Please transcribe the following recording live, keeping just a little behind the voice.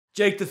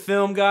Jake the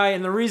Film Guy,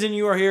 and the reason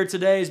you are here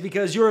today is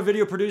because you're a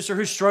video producer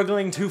who's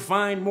struggling to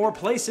find more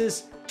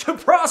places to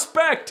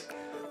prospect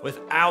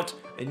without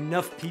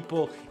enough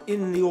people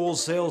in the old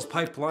sales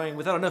pipeline,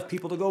 without enough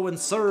people to go and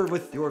serve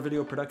with your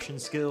video production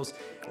skills.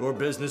 Your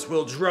business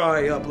will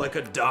dry up like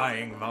a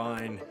dying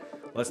vine.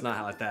 Let's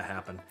not let that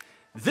happen.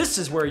 This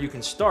is where you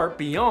can start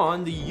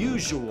beyond the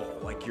usual,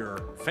 like your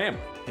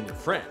family and your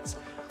friends.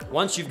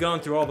 Once you've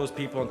gone through all those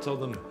people and told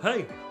them,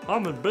 hey,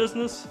 I'm in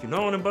business. If you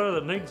know anybody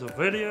that needs a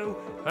video,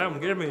 have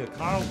them give me a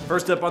call.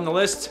 First up on the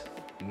list,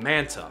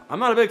 Manta. I'm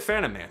not a big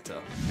fan of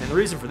Manta. And the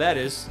reason for that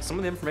is some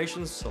of the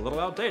information's a little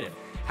outdated.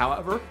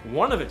 However,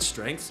 one of its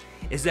strengths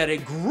is that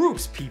it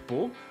groups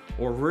people,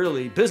 or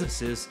really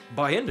businesses,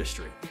 by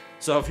industry.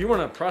 So if you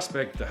want to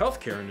prospect the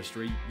healthcare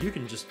industry, you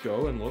can just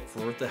go and look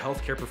for the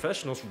healthcare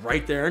professionals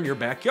right there in your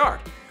backyard.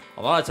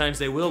 A lot of times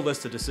they will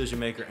list a decision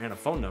maker and a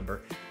phone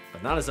number,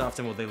 but not as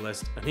often will they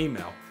list an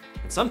email.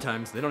 And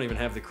sometimes they don't even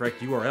have the correct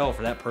URL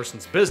for that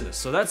person's business.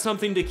 So that's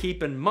something to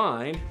keep in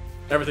mind.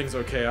 Everything's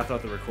okay, I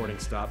thought the recording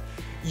stopped.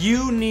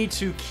 You need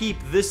to keep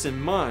this in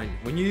mind.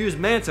 When you use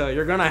Manta,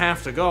 you're gonna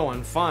have to go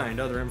and find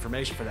other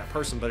information for that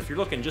person. But if you're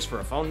looking just for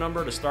a phone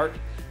number to start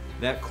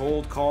that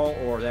cold call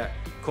or that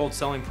cold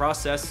selling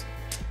process,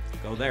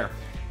 go there.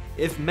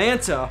 If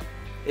Manta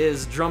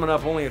is drumming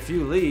up only a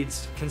few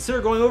leads,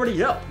 consider going over to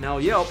Yelp. Now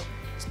Yelp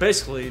is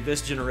basically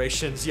this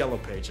generation's Yellow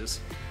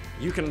Pages.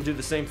 You can do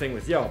the same thing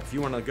with Yelp. If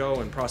you want to go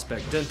and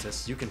prospect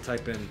dentists, you can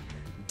type in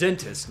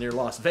dentist near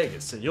Las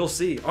Vegas and you'll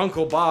see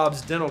Uncle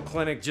Bob's dental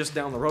clinic just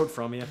down the road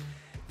from you.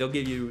 They'll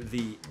give you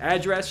the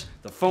address,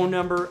 the phone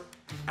number,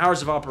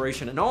 hours of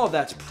operation, and all of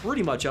that's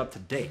pretty much up to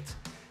date.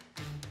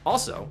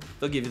 Also,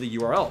 they'll give you the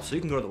URL, so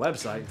you can go to the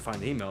website and find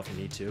the email if you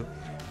need to.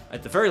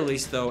 At the very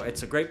least, though,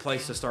 it's a great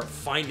place to start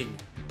finding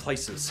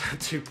places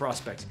to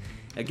prospect.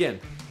 Again,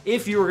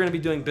 if you were going to be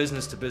doing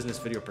business-to-business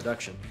video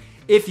production,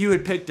 if you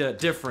had picked a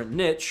different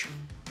niche,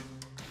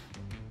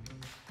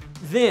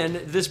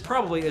 then this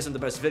probably isn't the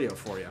best video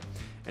for you.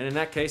 And in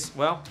that case,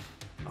 well,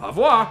 au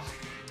revoir.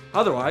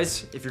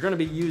 Otherwise, if you're going to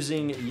be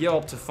using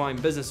Yelp to find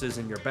businesses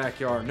in your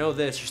backyard, know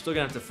this, you're still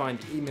going to have to find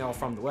the email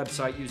from the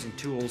website using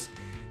tools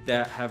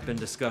that have been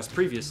discussed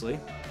previously.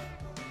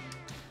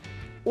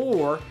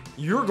 Or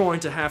you're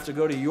going to have to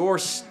go to your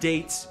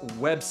state's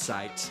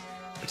website.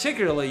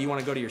 Particularly, you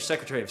want to go to your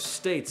Secretary of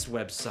State's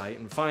website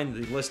and find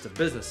the list of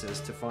businesses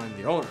to find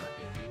the owner,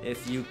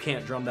 if you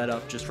can't drum that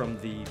up just from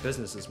the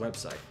business's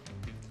website.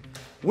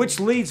 Which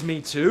leads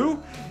me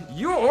to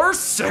your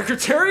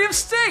Secretary of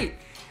State.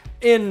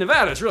 In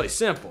Nevada, it's really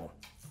simple.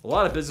 A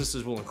lot of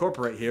businesses will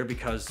incorporate here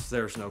because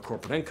there's no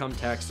corporate income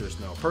tax, there's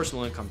no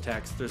personal income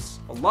tax. There's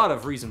a lot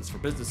of reasons for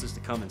businesses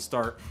to come and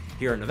start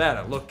here in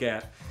Nevada. Look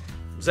at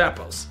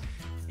Zappos.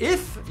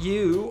 If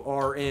you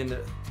are in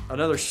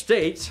another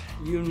state,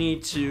 you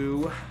need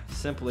to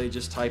simply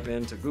just type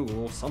into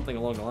Google something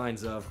along the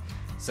lines of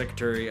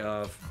Secretary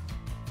of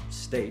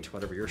State,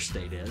 whatever your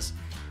state is,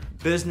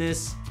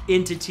 business,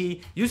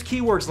 entity. Use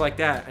keywords like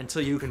that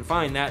until you can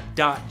find that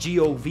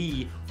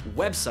 .gov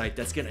website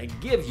that's going to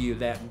give you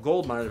that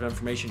gold mine of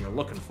information you're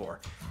looking for.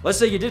 Let's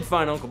say you did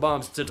find Uncle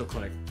Bob's dental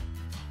clinic.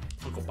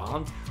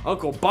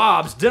 Uncle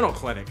Bob's dental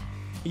clinic.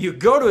 You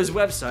go to his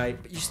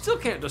website, but you still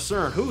can't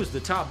discern who's the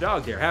top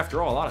dog there.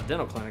 After all, a lot of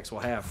dental clinics will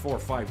have 4 or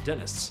 5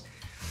 dentists.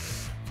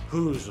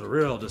 Who's the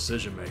real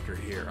decision maker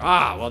here?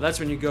 Well, that's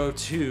when you go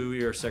to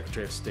your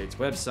Secretary of State's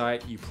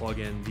website, you plug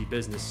in the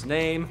business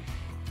name,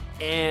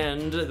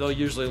 and they'll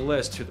usually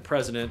list who the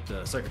president,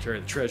 the secretary,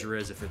 the treasurer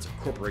is, if it's a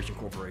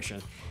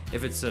corporation.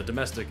 If it's a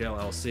domestic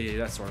LLC,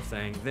 that sort of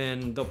thing,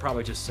 then they'll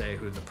probably just say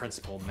who the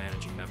principal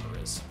managing member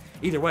is.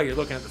 Either way, you're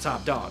looking at the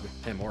top dog,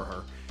 him or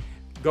her.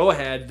 Go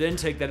ahead, then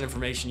take that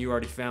information you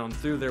already found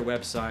through their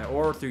website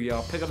or through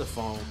Yelp, pick up the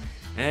phone,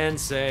 and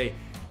say,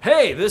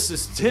 hey, this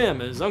is Tim.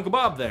 Is Uncle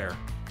Bob there?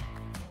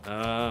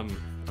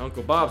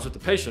 Uncle Bob's with the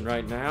patient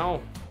right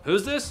now.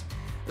 Who's this?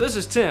 This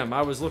is Tim.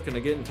 I was looking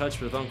to get in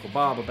touch with Uncle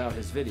Bob about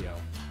his video.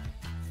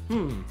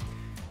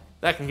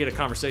 That can get a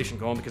conversation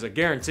going because I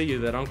guarantee you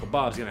that Uncle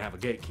Bob's going to have a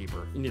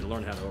gatekeeper. You need to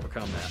learn how to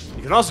overcome that.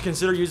 You can also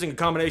consider using a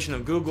combination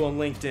of Google and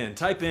LinkedIn.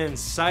 Type in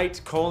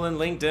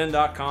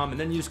site:linkedin.com and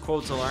then use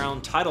quotes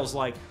around titles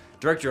like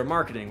Director of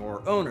Marketing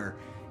or Owner.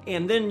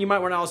 And then you might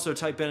want to also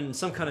type in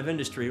some kind of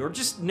industry or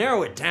just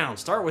narrow it down.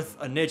 Start with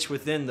a niche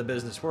within the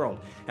business world.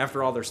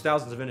 After all, there's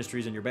thousands of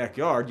industries in your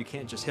backyard. You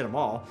can't just hit them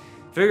all.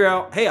 Figure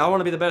out, hey, I want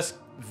to be the best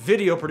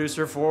video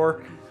producer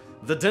for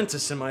the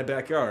dentist in my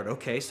backyard.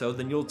 Okay, so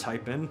then you'll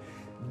type in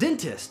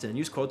dentist and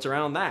use quotes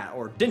around that,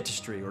 or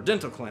dentistry, or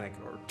dental clinic,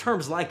 or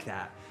terms like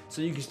that.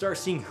 So you can start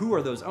seeing who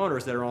are those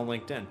owners that are on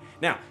LinkedIn.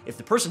 Now, if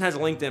the person has a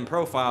LinkedIn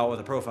profile with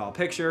a profile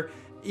picture,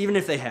 even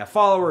if they have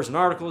followers and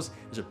articles,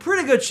 there's a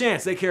pretty good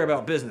chance they care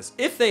about business.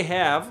 If they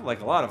have,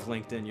 like a lot of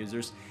LinkedIn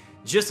users,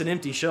 just an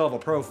empty shell of a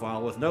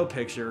profile with no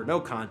picture, no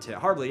content,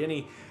 hardly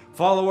any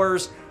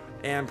followers,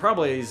 and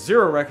probably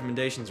 0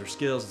 recommendations or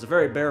skills, it's a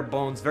very bare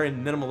bones, very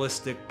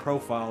minimalistic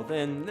profile,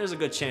 then there's a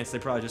good chance they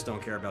probably just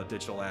don't care about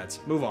digital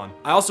ads. Move on.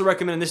 I also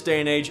recommend in this day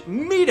and age,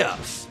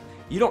 meetups.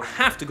 You don't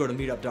have to go to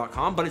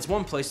meetup.com, but it's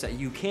one place that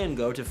you can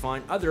go to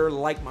find other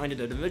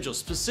like-minded individuals,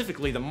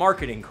 specifically the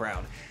marketing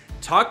crowd.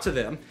 Talk to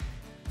them,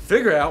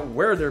 figure out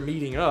where they're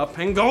meeting up,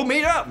 and go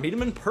meet up. Meet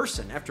them in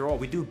person. After all,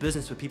 we do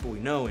business with people we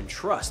know and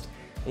trust.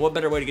 And what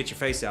better way to get your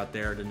face out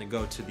there than to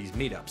go to these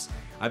meetups?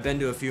 I've been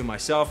to a few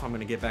myself. I'm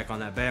gonna get back on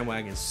that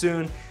bandwagon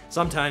soon.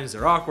 Sometimes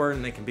they're awkward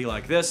and they can be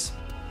like this.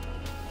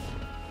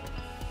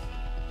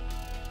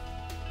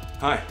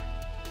 Hi,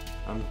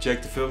 I'm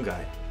Jake the Film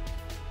Guy.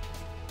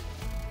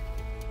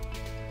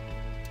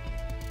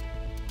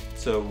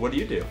 So what do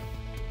you do?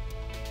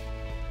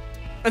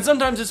 And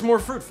sometimes it's more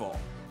fruitful.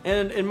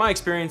 And in my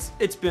experience,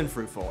 it's been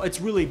fruitful. It's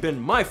really been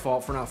my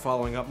fault for not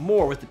following up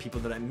more with the people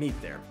that I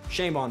meet there.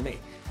 Shame on me.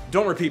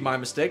 Don't repeat my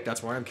mistake,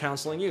 that's why I'm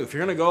counseling you. If you're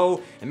gonna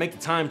go and make the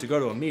time to go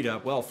to a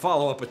meetup, well,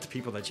 follow up with the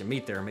people that you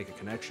meet there and make a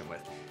connection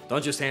with.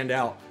 Don't just hand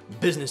out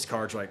business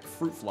cards like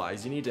fruit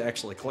flies. You need to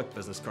actually collect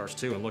business cards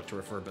too and look to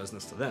refer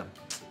business to them.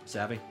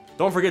 Savvy?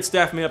 Don't forget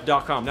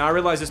staffmeup.com. Now I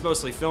realize it's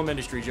mostly film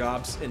industry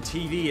jobs and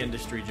TV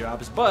industry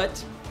jobs,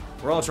 but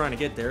we're all trying to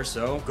get there,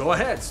 so go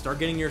ahead, start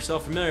getting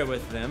yourself familiar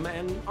with them.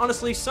 And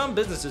honestly, some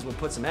businesses will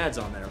put some ads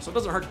on there, so it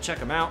doesn't hurt to check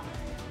them out.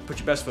 Put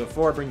your best foot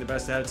forward, bring the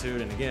best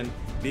attitude, and again,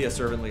 be a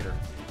servant leader.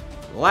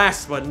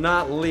 Last but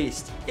not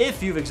least,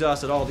 if you've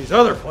exhausted all these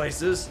other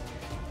places,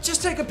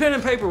 just take a pen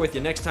and paper with you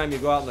next time you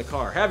go out in the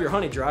car. Have your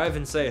honey drive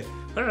and say,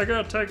 hey, I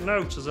gotta take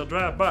notes as I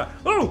drive by.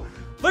 Oh,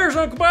 there's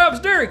Uncle Bob's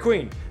Dairy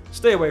Queen.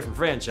 Stay away from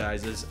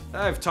franchises.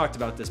 I've talked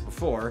about this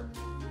before.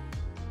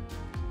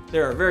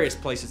 There are various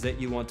places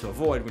that you want to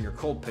avoid when you're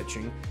cold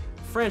pitching.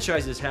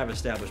 Franchises have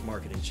established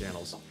marketing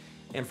channels.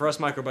 And for us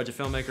micro-budget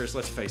filmmakers,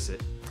 let's face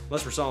it,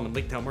 unless we're Solomon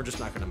Leaktown, we're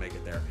just not gonna make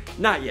it there.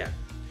 Not yet.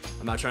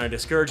 I'm not trying to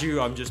discourage you,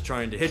 I'm just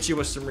trying to hit you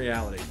with some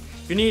reality.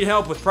 If you need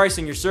help with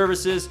pricing your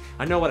services,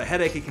 I know what a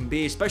headache it can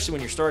be, especially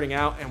when you're starting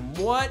out, and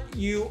what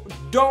you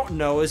don't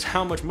know is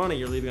how much money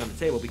you're leaving on the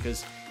table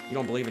because you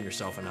don't believe in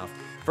yourself enough.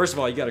 First of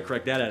all, you gotta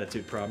correct that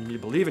attitude problem. You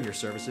need to believe in your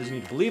services, you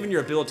need to believe in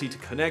your ability to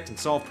connect and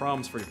solve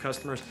problems for your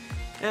customers.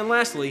 And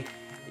lastly,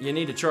 you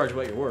need to charge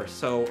what you're worth.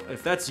 So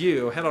if that's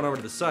you, head on over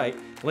to the site,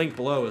 link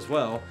below as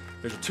well.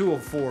 There's a tool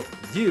for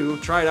you.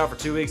 Try it out for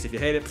 2 weeks. If you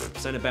hate it,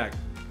 send it back.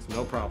 It's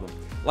no problem.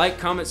 Like,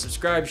 comment,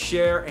 subscribe,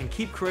 share, and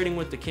keep creating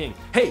with the king.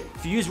 Hey,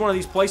 if you use one of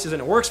these places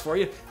and it works for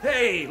you,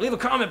 hey, leave a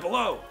comment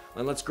below.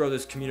 And let's grow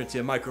this community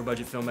of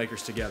micro-budget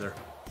filmmakers together.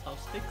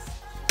 Chopsticks.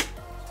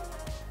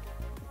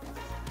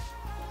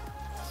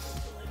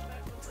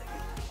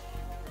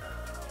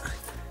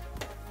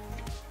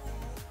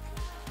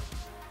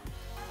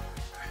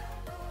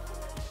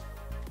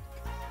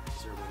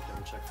 Is there a way to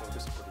down check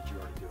focus, or did you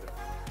already do it?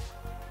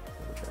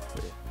 Double check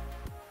for you.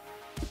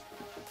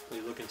 Will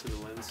you look into the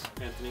lens,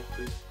 Anthony,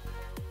 please?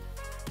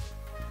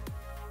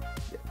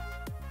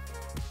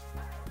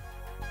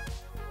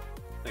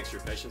 Thanks for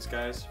your patience,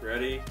 guys.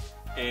 Ready?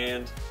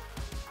 And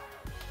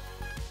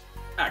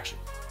action.